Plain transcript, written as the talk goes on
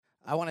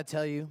I want to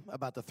tell you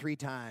about the 3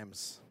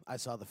 times I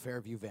saw the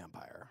Fairview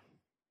Vampire.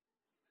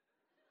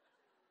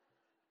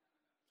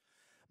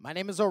 My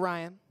name is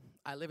Orion.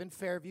 I live in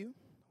Fairview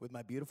with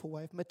my beautiful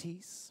wife,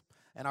 Matisse,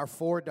 and our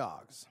 4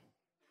 dogs.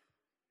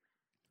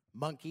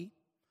 Monkey,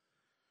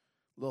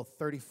 little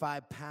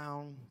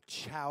 35-pound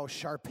Chow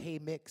Shar-Pei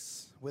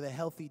mix with a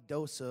healthy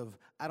dose of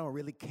I don't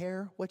really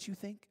care what you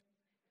think.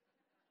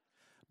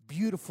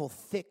 Beautiful,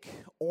 thick,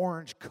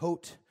 orange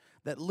coat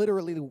that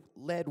literally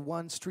led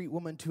one street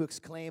woman to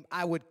exclaim,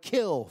 I would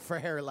kill for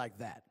hair like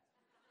that.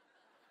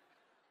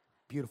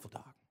 Beautiful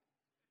dog.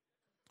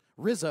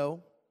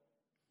 Rizzo,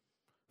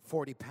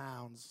 40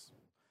 pounds,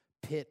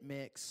 pit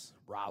mix,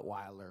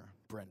 Rottweiler,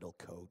 brindle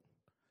coat,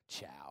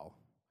 Chow,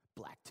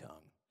 black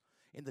tongue.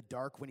 In the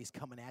dark, when he's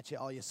coming at you,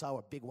 all you saw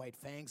were big white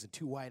fangs and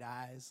 2 white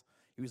eyes.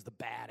 He was the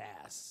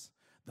badass,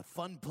 the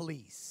fun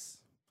police.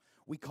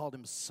 We called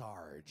him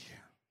Sarge.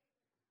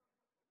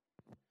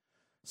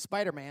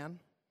 Spider-Man,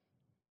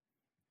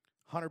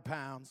 100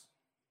 pounds,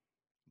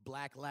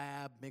 black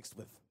lab mixed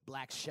with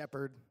black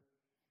shepherd,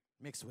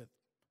 mixed with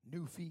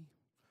Newfie,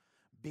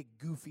 big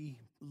goofy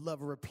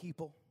lover of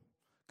people.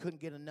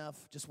 Couldn't get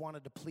enough, just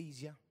wanted to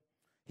please you.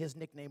 His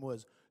nickname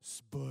was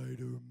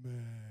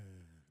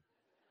Spider-Man.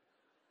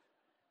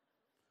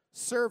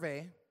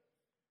 Survey,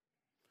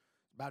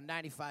 about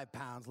 95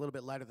 pounds, a little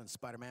bit lighter than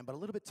Spider-Man, but a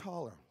little bit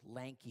taller,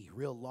 lanky,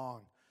 real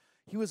long.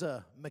 He was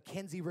a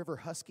Mackenzie River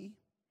Husky.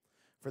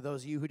 For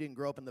those of you who didn't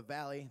grow up in the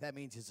valley, that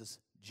means he's this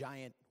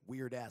giant,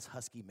 weird-ass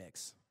husky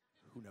mix.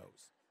 Who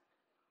knows?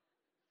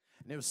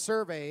 And it was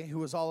Survey who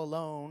was all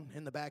alone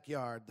in the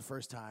backyard the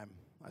first time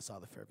I saw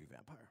the Fairview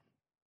Vampire.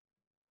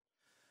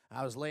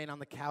 I was laying on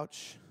the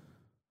couch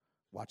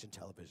watching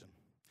television.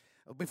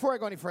 Before I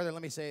go any further,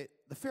 let me say,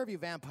 the Fairview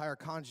Vampire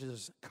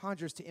conjures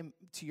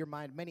to your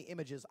mind many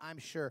images, I'm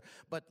sure,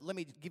 but let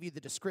me give you the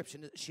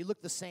description. She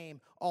looked the same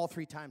all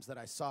 3 times that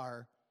I saw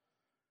her.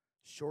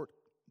 Short,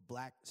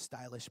 black,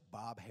 stylish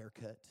bob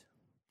haircut,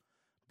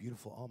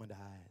 beautiful almond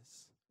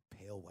eyes,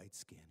 pale white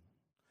skin,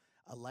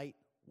 a light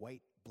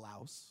white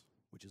blouse,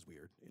 which is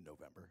weird in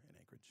November in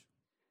Anchorage,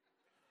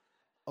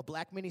 a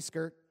black mini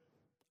skirt,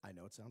 I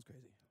know it sounds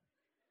crazy,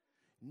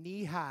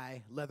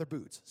 knee-high leather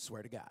boots,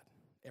 swear to God.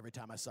 Every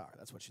time I saw her,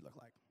 that's what she looked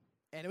like.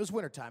 And it was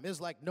wintertime. It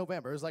was like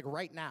November. It was like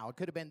right now. It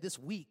could have been this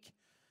week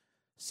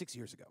 6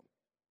 years ago.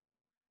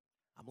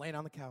 I'm laying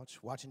on the couch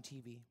watching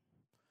TV.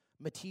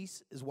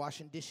 Matisse is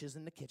washing dishes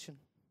in the kitchen.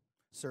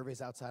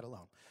 Survey's outside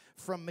alone.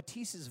 From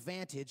Matisse's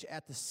vantage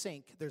at the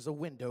sink, there's a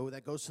window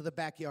that goes to the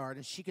backyard,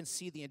 and she can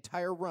see the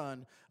entire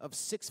run of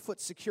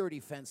 6-foot security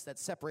fence that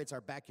separates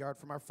our backyard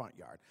from our front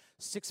yard.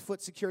 6-foot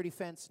security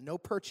fence, no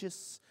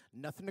purchase,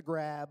 nothing to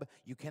grab.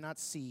 You cannot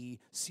see,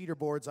 cedar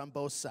boards on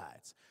both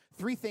sides.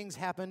 3 things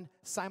happen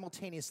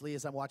simultaneously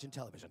as I'm watching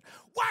television.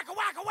 Whacka,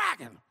 whacka,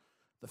 whacking!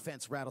 The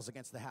fence rattles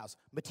against the house.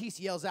 Matisse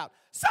yells out,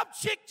 some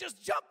chick just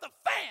jumped the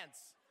fence!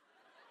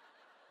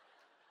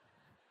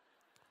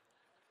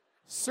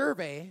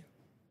 Survey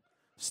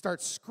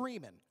starts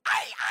screaming, ay,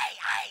 ay,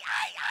 ay,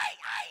 ay, ay,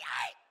 ay,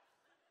 ay,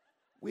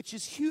 which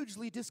is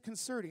hugely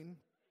disconcerting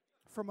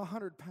from a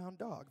 100-pound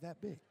dog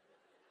that big.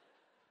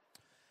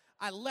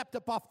 I leapt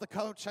up off the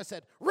couch. I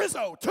said,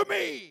 Rizzo, to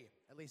me!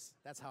 At least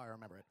that's how I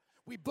remember it.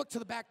 We booked to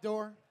the back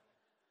door.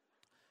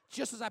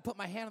 Just as I put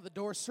my hand on the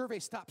door, Survey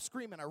stopped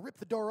screaming. I ripped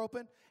the door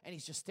open, and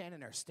he's just standing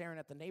there staring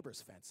at the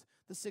neighbor's fence,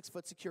 the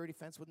 6-foot security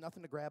fence with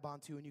nothing to grab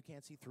onto, and you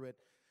can't see through it.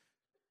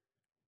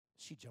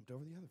 She jumped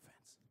over the other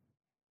fence.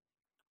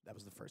 That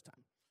was the first time.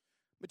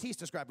 Matisse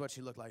described what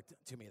she looked like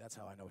to me. That's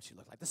how I know what she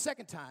looked like. The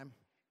second time,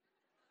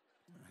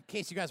 in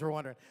case you guys were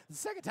wondering, the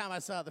second time I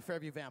saw the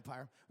Fairview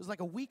Vampire was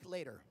like a week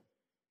later.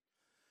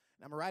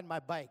 And I'm riding my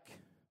bike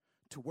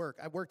to work.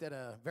 I worked at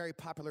a very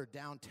popular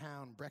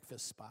downtown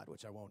breakfast spot,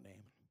 which I won't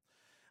name.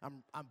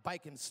 I'm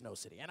biking Snow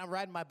City, and I'm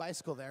riding my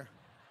bicycle there.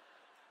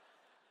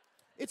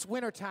 It's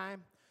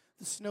wintertime.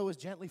 The snow is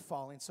gently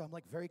falling, so I'm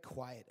like very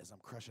quiet as I'm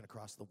crushing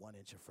across the 1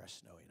 inch of fresh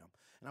snow, you know.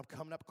 And I'm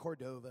coming up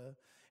Cordova,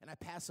 and I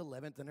pass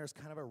 11th, and there's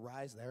kind of a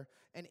rise there.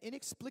 And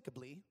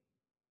inexplicably,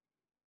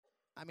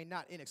 I mean,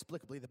 not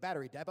inexplicably, the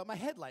battery died, but my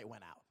headlight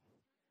went out.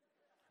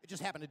 It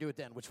just happened to do it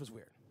then, which was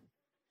weird.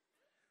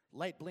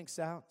 Light blinks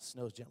out,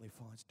 snow's gently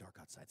falling, it's dark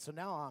outside. So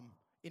now I'm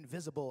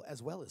invisible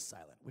as well as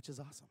silent, which is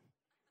awesome.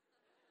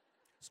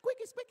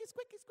 Squeaky, squeaky,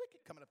 squeaky, squeaky,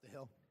 coming up the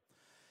hill.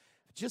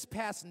 Just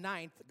past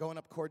 9th, going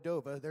up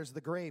Cordova, there's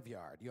the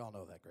graveyard. You all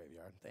know that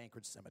graveyard, the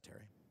Anchorage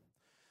Cemetery.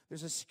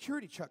 There's a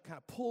security truck kind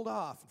of pulled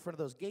off in front of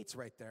those gates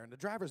right there, and the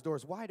driver's door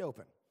is wide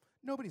open.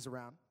 Nobody's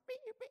around.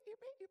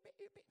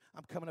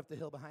 I'm coming up the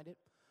hill behind it.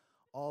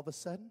 All of a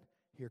sudden,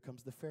 here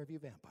comes the Fairview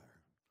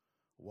Vampire,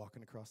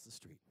 walking across the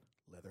street.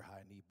 Leather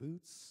high-knee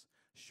boots,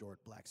 short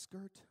black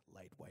skirt,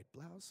 light white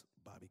blouse,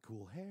 bobby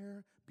cool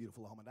hair,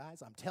 beautiful almond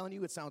eyes. I'm telling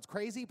you, it sounds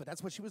crazy, but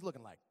that's what she was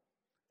looking like.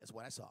 That's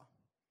what I saw.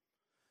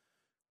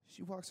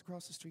 She walks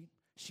across the street.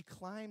 She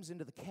climbs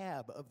into the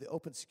cab of the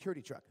open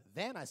security truck.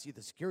 Then I see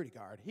the security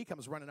guard. He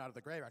comes running out of the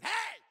graveyard.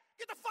 Hey,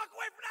 get the fuck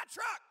away from that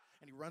truck!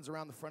 And he runs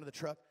around the front of the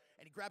truck,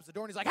 and he grabs the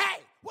door, and he's like,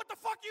 hey, what the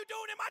fuck are you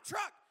doing in my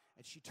truck?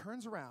 And she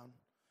turns around,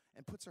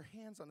 and puts her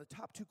hands on the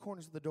top 2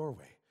 corners of the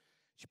doorway.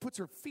 She puts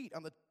her feet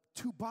on the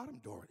 2 bottom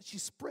doors. She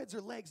spreads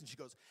her legs and she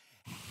goes,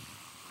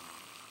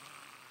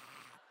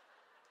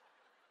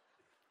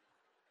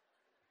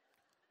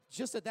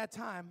 just at that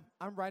time,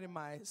 I'm riding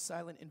my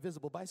silent,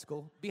 invisible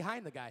bicycle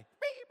behind the guy.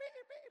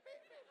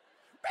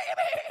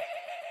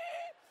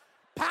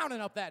 Pounding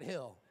up that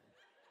hill.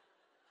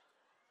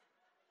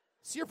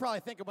 So you're probably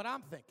thinking what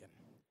I'm thinking.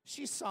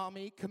 She saw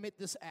me commit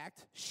this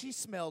act. She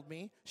smelled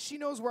me. She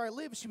knows where I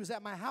live. She was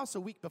at my house a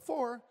week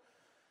before.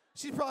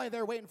 She's probably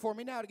there waiting for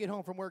me now to get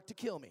home from work to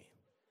kill me.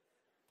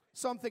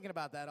 So I'm thinking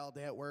about that all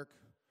day at work.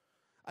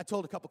 I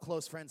told a couple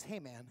close friends, hey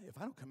man, if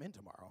I don't come in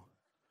tomorrow,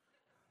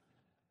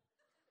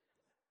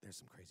 there's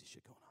some crazy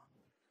shit going on.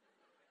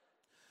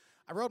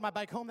 I rode my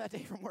bike home that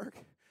day from work.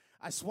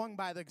 I swung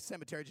by the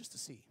cemetery just to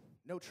see.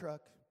 No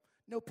truck,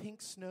 no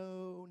pink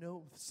snow,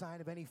 no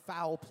sign of any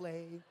foul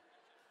play.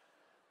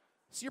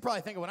 So you're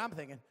probably thinking what I'm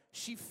thinking.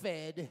 She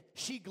fed,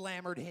 she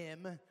glamored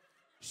him,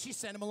 she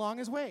sent him along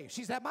his way.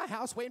 She's at my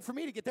house waiting for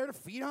me to get there to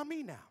feed on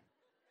me now.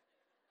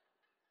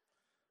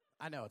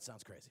 I know, it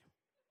sounds crazy.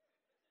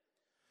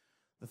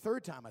 The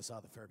third time I saw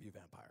the Fairview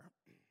Vampire,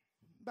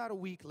 about a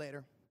week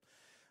later,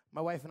 my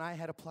wife and I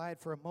had applied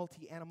for a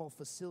multi-animal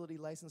facility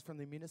license from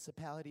the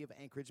municipality of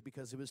Anchorage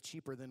because it was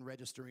cheaper than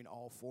registering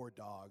all 4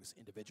 dogs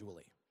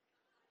individually.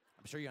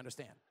 I'm sure you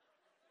understand.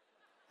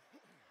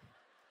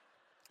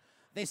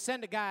 They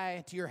send a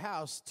guy to your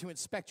house to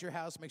inspect your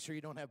house, make sure you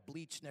don't have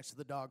bleach next to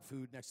the dog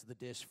food, next to the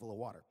dish full of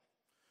water.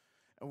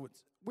 And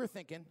we're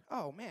thinking,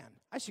 oh man,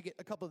 I should get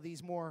a couple of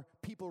these more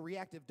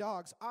people-reactive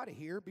dogs out of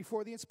here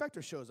before the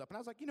inspector shows up. And I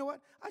was like, you know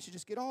what? I should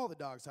just get all the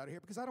dogs out of here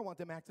because I don't want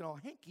them acting all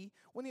hanky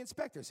when the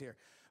inspector's here.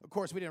 Of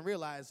course, we didn't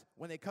realize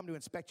when they come to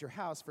inspect your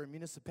house for a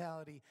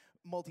municipality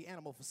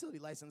multi-animal facility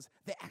license,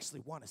 they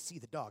actually want to see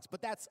the dogs.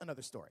 But that's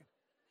another story.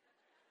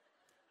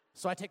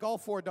 So I take all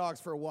 4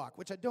 dogs for a walk,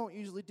 which I don't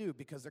usually do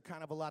because they're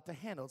kind of a lot to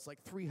handle. It's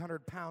like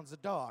 300 pounds a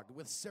dog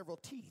with several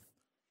teeth,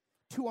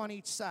 2 on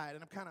each side.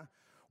 And I'm kind of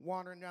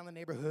wandering around the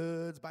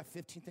neighborhoods by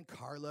 15th and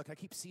Carluck. I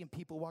keep seeing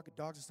people walking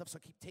dogs and stuff, so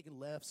I keep taking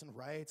lefts and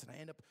rights. And I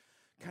end up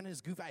kind of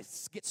this goofy. I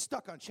get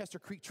stuck on Chester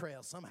Creek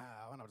Trail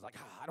somehow. And I was like,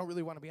 I don't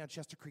really want to be on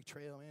Chester Creek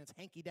Trail, man. It's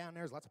hanky down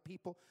there. There's lots of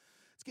people.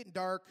 It's getting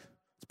dark.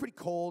 It's pretty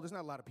cold. There's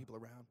not a lot of people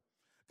around.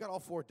 Got all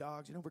 4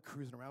 dogs. You know, we're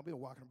cruising around. We've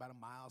been walking about a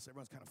mile, so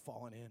everyone's kind of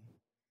falling in.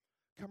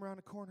 Come around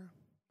the corner,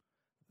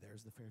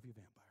 there's the Fairview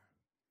Vampire,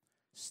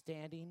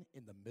 standing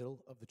in the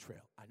middle of the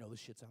trail. I know this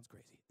shit sounds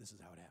crazy. This is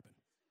how it happened.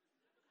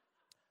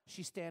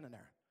 She's standing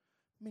there,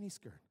 mini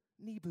skirt,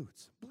 knee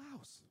boots,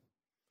 blouse.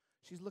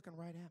 She's looking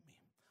right at me.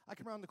 I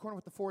come around the corner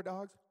with the 4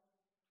 dogs.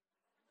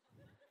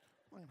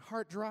 My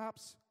heart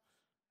drops,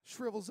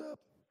 shrivels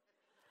up,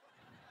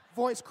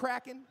 voice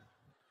cracking.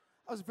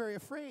 I was very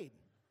afraid.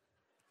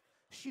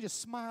 She just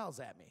smiles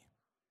at me.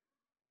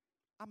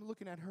 I'm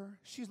looking at her.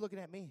 She's looking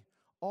at me.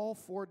 All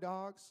 4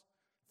 dogs,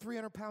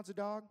 300 pounds a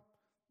dog,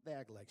 they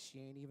act like she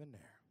ain't even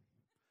there.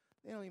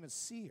 They don't even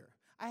see her.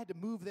 I had to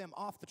move them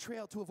off the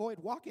trail to avoid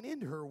walking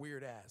into her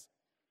weird ass.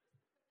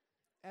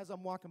 As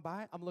I'm walking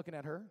by, I'm looking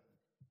at her.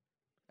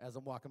 As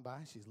I'm walking by,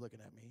 she's looking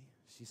at me.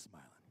 She's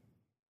smiling.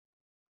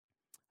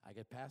 I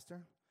get past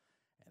her,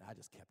 and I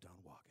just kept on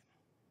walking.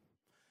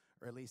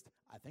 Or at least,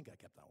 I think I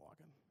kept on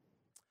walking.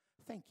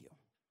 Thank you.